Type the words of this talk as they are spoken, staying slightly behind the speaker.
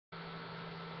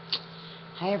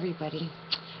Hi everybody.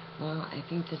 Well, I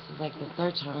think this is like the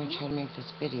third time I try to make this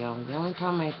video. The only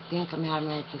problem I think I'm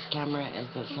having with this camera is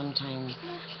that sometimes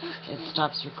it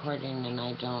stops recording and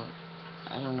I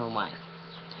don't know why.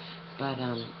 But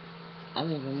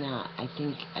other than that, I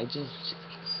think I just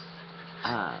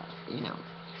uh, you know,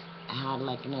 had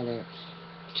like another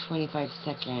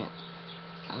 25-second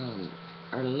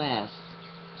or less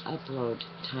upload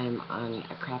time on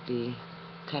a crappy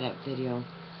cut up video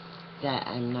that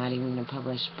I'm not even going to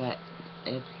publish, but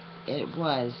it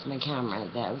was my camera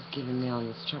that was giving me all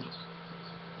this trouble.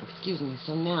 Excuse me.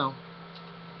 So now,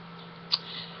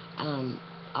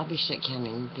 I'll be shit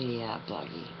canning the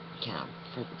bloggy cam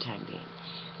for the time being.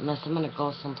 Unless I'm going to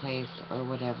go someplace or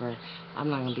whatever, I'm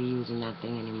not going to be using that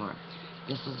thing anymore.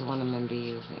 This is the one I'm going to be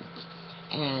using.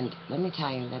 And let me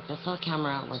tell you that this little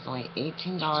camera was only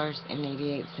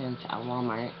 $18.88 at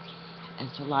Walmart.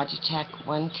 It's a Logitech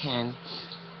 110.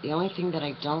 The only thing that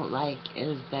I don't like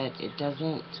is that it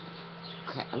doesn't,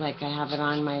 like I have it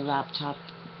on my laptop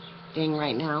thing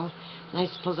right now, and I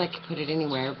suppose I could put it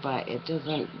anywhere, but it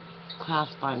doesn't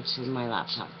clasp onto my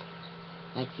laptop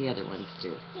like the other ones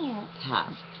do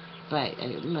have. But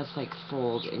it must like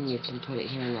fold and you can put it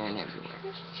here and there and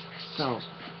everywhere. So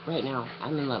right now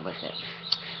I'm in love with it.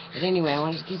 But anyway, I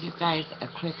wanted to give you guys a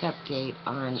quick update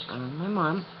on my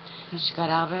mom. She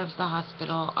got out of the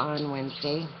hospital on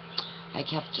Wednesday. I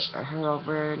kept her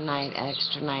overnight,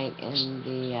 extra night in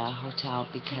the hotel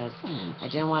because I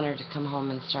didn't want her to come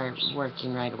home and start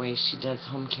working right away. She does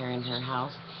home care in her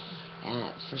house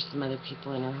for some other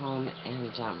people in her home, and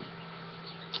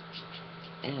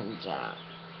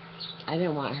I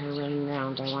didn't want her running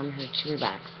around. I wanted her to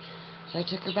relax. So I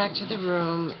took her back to the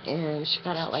room, and she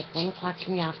got out like 1 o'clock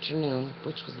in the afternoon,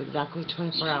 which was exactly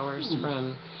 24 hours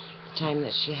from the time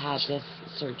that she had this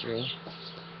surgery.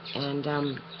 And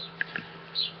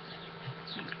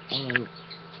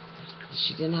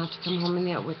she didn't have to come home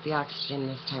yet with the oxygen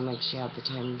this time like she had the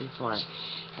time before.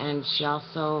 And she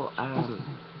also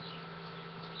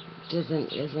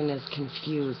isn't as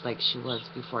confused like she was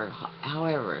before.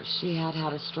 However, she had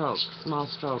a stroke, small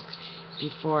stroke,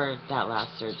 before that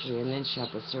last surgery, and then she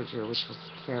had the surgery, which was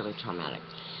fairly traumatic.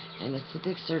 And it's a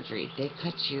big surgery. They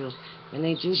cut you, when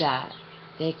they do that,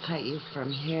 they cut you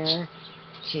from here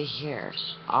to here,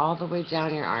 all the way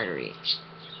down your artery.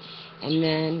 And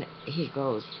then he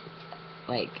goes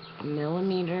like a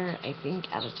millimeter, I think,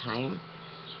 at a time,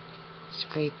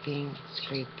 scraping,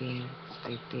 scraping,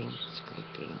 scraping,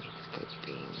 scraping,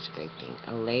 scraping, scraping,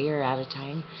 a layer at a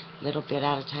time, little bit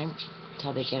at a time,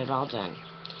 until they get it all done.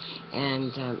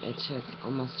 And it took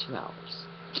almost 2 hours.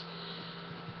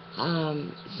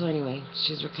 So anyway,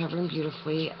 she's recovering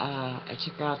beautifully. I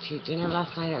took her out to eat dinner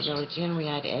last night at Village Inn. We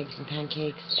had eggs and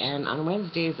pancakes. And on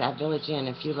Wednesdays at Village Inn,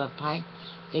 if you love pie,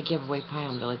 they give away pie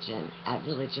on Village Inn, at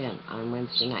Village Inn on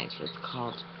Wednesday nights. It's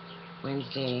called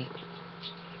Wednesday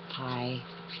Pie.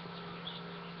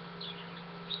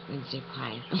 Wednesday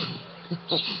Pie.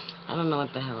 I don't know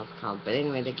what the hell it's called, but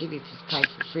anyway, they give you this pie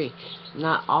for free.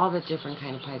 Not all the different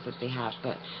kind of pies that they have,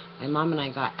 but my mom and I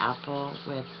got apple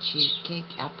with cheesecake,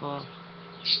 apple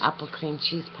cream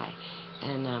cheese pie,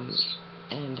 and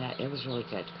it was really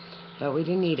good. But we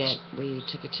didn't eat it. We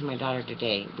took it to my daughter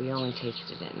today. We only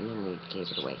tasted it, and then we gave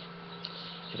it away.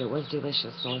 But it was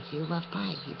delicious, so if you love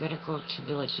pie, you better go to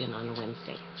Village Inn on a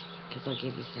Wednesday, because they'll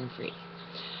give you some free.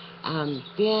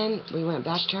 Then we went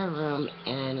back to our room,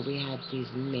 and we had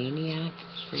these maniac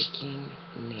freaking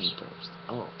neighbors.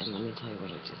 Oh, and let me tell you what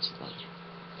I did to them.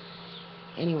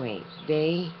 Anyway,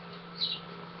 they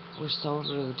were so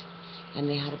rude, and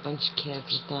they had a bunch of kids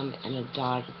with them and a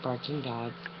dog, a barking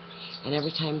dog. And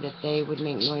every time that they would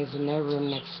make noise in their room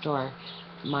next door,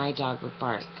 my dog would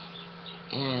bark.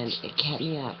 And it kept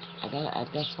me up.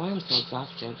 That's why I'm so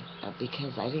exhausted,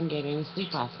 because I didn't get any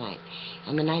sleep last night.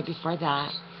 And the night before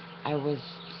that, I was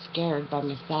scared by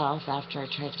myself after I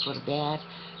tried to go to bed.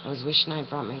 I was wishing I'd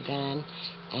brought my gun,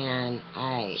 and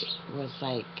I was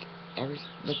like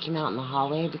looking out in the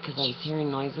hallway because I was hearing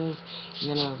noises, and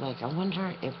then I was like, I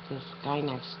wonder if this guy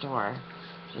next door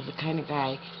is the kind of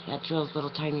guy that drills little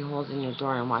tiny holes in your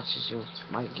door and watches you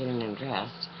while you're getting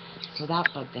undressed. So that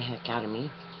bugged the heck out of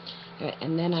me.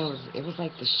 And then it was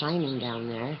like The Shining down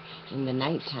there in the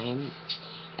nighttime,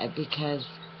 because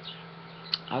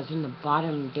I was in the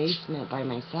bottom basement by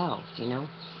myself, you know.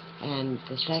 And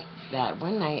that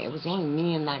one night, it was only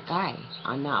me and that guy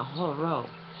on that whole row.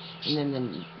 And then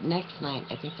the next night,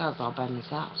 I think I was all by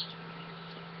myself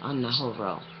on the whole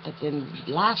row. But then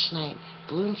last night,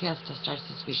 Balloon Fiesta starts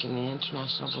this weekend. The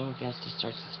International Balloon Fiesta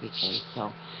starts this weekend.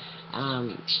 So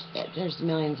Um, there's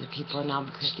millions of people in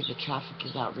Albuquerque. The traffic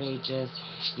is outrageous.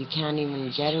 You can't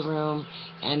even get a room,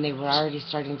 and they were already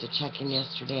starting to check in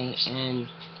yesterday, and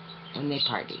they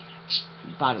party.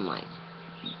 Bottom line,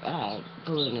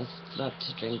 balloonists love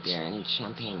to drink beer and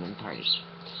champagne and party.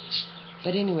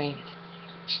 But anyway,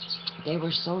 they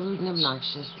were so rude and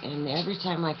obnoxious, and every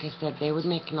time, like I said, they would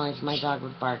make noise, my dog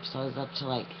would bark, so I was up to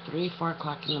like 3, 4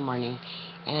 o'clock in the morning,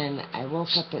 and I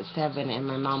woke up at 7, and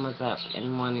my mom was up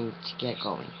and wanting to get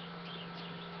going.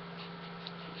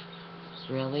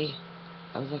 Really?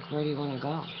 I was like, where do you want to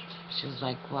go? She was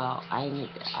like, well, I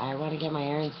want to get my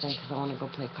errands done because I want to go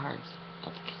play cards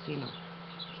at the casino.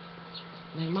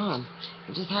 I'm like, Mom,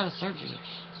 I just had a surgery.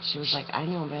 She was like, I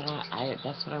know, but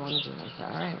that's what I want to do. I said,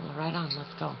 all right, well, right on,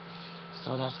 let's go.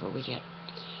 So that's what we did.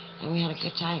 And we had a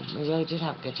good time. We really did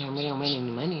have a good time. We didn't win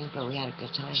any money, but we had a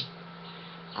good time.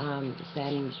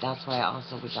 Then that's why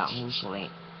also we got home so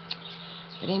late.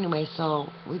 But anyway, so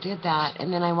we did that,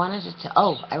 and then I wanted to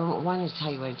tell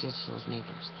you what I did to those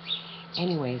neighbors.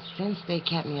 Anyways, since they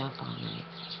kept me up all night,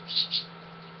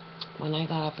 when I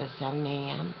got up at 7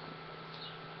 a.m.,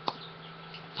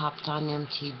 popped on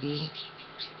MTV,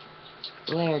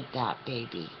 blared that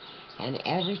baby. And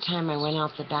every time I went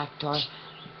out the back door,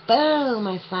 boom,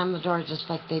 I slammed the door just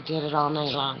like they did it all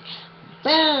night long.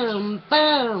 Boom,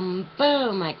 boom,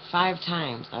 boom, like 5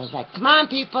 times. I was like, come on,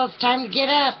 people, it's time to get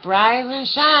up, rise and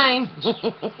shine.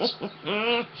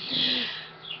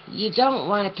 You don't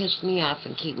want to piss me off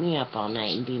and keep me up all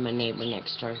night and be my neighbor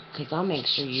next door, because I'll make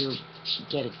sure you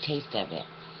get a taste of it.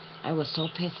 I was so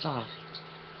pissed off.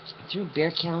 Threw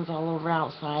beer cans all over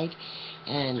outside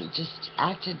and just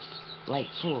acted like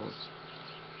fools.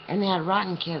 And they had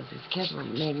rotten kids. These kids were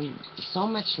making so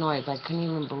much noise, I couldn't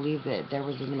even believe that there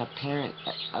was even a parent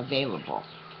available.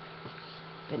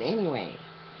 But anyway,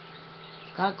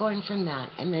 got going from that.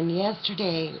 And then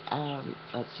yesterday,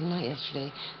 not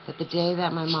yesterday, but the day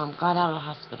that my mom got out of the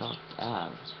hospital,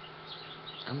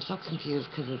 I'm so confused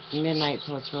because it's midnight,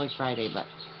 so it's really Friday, but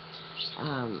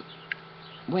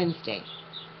Wednesday,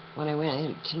 when I went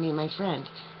in to meet my friend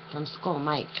from school,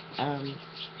 Mike,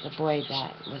 the boy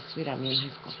that was sweet on me in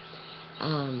high school.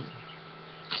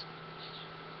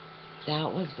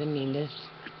 That was the meanest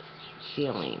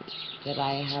feeling that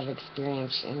I have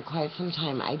experienced in quite some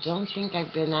time. I don't think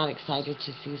I've been that excited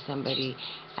to see somebody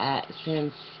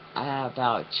since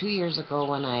about 2 years ago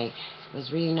when I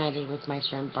was reunited with my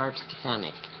friend Barb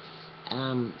Stefanik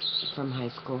from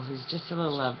high school, who's just a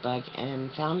little love bug,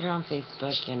 and found her on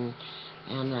Facebook, and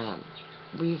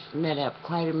we've met up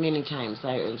quite many times.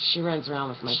 She runs around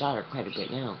with my daughter quite a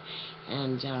bit now,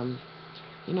 and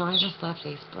I just love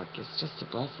Facebook. It's just a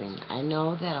blessing. I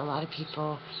know that a lot of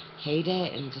people hate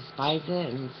it and despise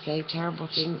it and say terrible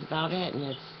things about it, and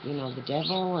it's, the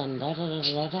devil and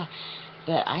da-da-da-da-da.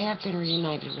 But I have been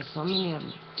reunited with so many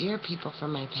dear people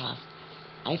from my past.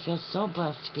 I feel so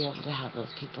blessed to be able to have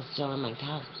those people still in my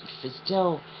past,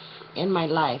 still in my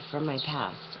life from my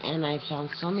past. And I found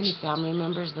so many family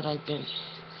members that I've been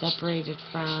separated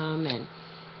from, and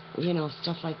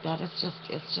stuff like that. It's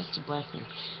just a blessing.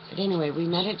 But anyway, we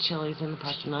met at Chili's in the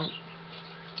parking lot.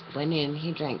 Went in.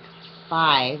 He drank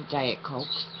 5 Diet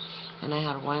Cokes, and I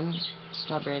had 1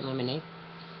 strawberry lemonade.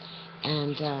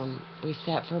 And we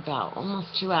sat for about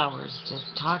almost 2 hours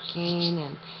just talking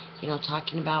and,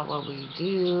 talking about what we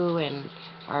do and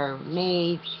our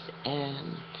mates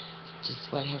and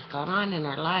just what has gone on in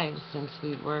our lives since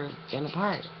we were been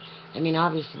apart. I mean,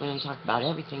 obviously we didn't talk about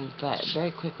everything, but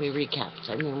very quickly recapped.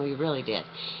 I mean, we really did.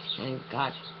 And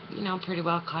got, pretty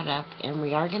well caught up, and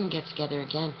we are going to get together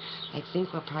again. I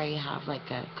think we'll probably have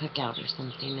like a cookout or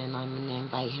something, and I'm going to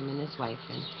invite him and his wife.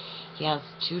 And he has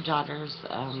 2 daughters,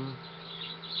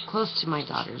 close to my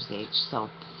daughter's age, so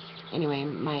anyway,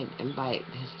 might invite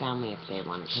his family if they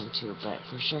want to come too, but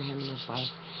for sure him and his wife.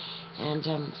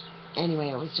 And anyway,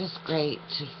 it was just great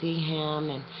to see him,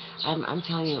 and I'm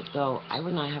telling you, though, I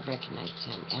would not have recognized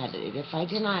him. If I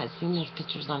did not have seen his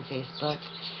pictures on Facebook,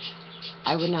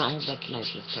 I would not have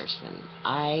recognized this person.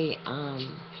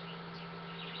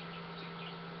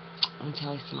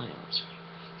 Until he smiles.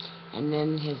 And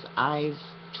then his eyes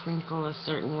twinkle a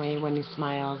certain way when he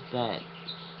smiles that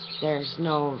there's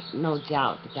no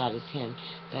doubt that is him.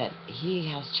 But he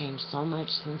has changed so much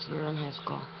since we were in high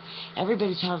school.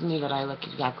 Everybody tells me that I look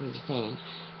exactly the same,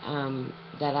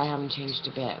 that I haven't changed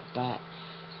a bit, but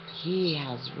he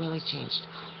has really changed.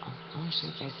 Oh, I want to show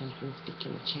you guys something,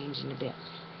 speaking of changing a bit.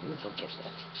 Let me go get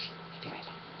this. Be right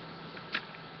back.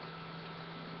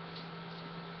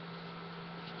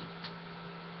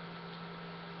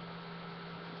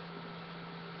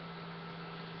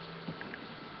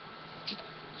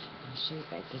 show you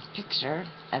guys this picture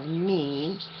of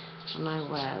me when I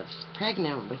was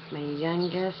pregnant with my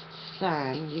youngest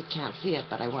son. You can't see it,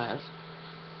 but I was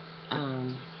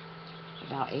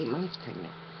about 8 months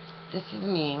pregnant. This is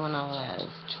me when I was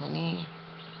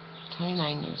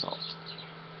 29 years old,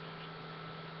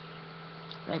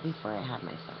 right before I had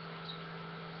my son.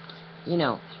 You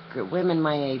know, women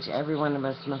my age, every one of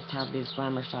us must have these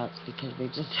glamour shots because they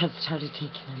just had started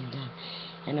taking them down.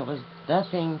 And it was the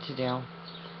thing to do.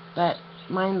 But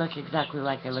mine look exactly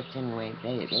like I looked anyway.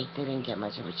 They didn't get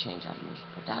much of a change on me.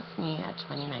 But that's me at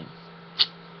 29.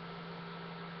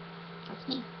 That's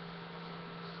me.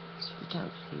 You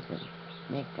can't see the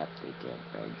makeup they did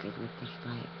very good with this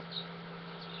light.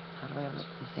 How do I look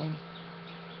the same?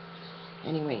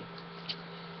 Anyway.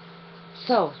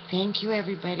 So, thank you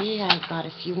everybody. I got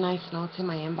a few nice notes in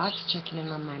my inbox checking in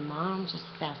on my mom, just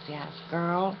a sassy ass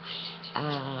girl,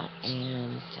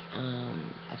 and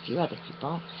a few other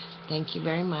people. Thank you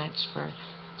very much for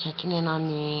checking in on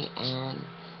me and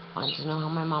wanting to know how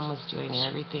my mom was doing.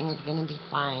 Everything is going to be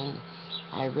fine.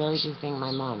 I really do think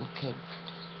my mom could,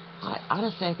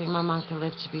 honestly, I think my mom could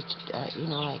live to be,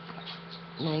 like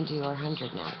 90 or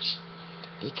 100 now.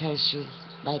 Because she's,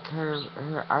 like,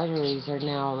 her arteries are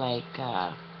now, like,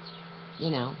 a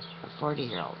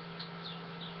 40-year-old.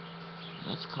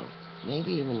 That's cool.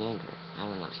 Maybe even younger. I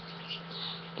don't know.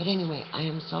 But anyway, I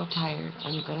am so tired.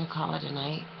 I'm going to call it a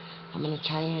night. I'm going to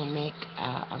try and make,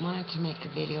 I wanted to make a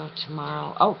video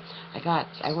tomorrow. Oh,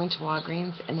 I went to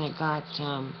Walgreens and I got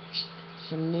some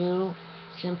new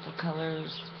simple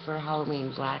colors for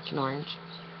Halloween, black and orange.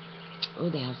 Oh,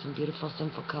 they have some beautiful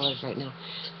simple colors right now.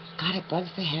 God, it bugs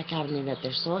the heck out of me that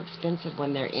they're so expensive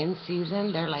when they're in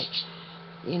season. They're like,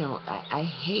 I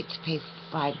hate to pay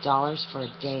 $5 for a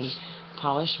dang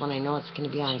polish when I know it's going to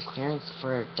be on clearance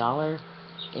for $1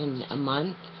 in a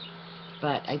month.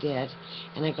 But I did,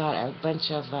 and I got a bunch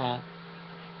of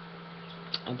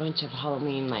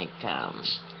Halloween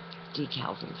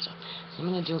decals and stuff. So I'm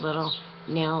gonna do a little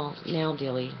nail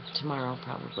dealy tomorrow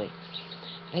probably.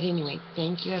 But anyway,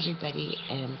 thank you everybody,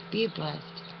 and be blessed.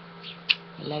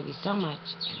 I love you so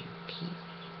much, and peace.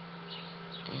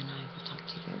 And I will talk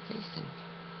to you very, very soon.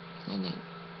 Good night.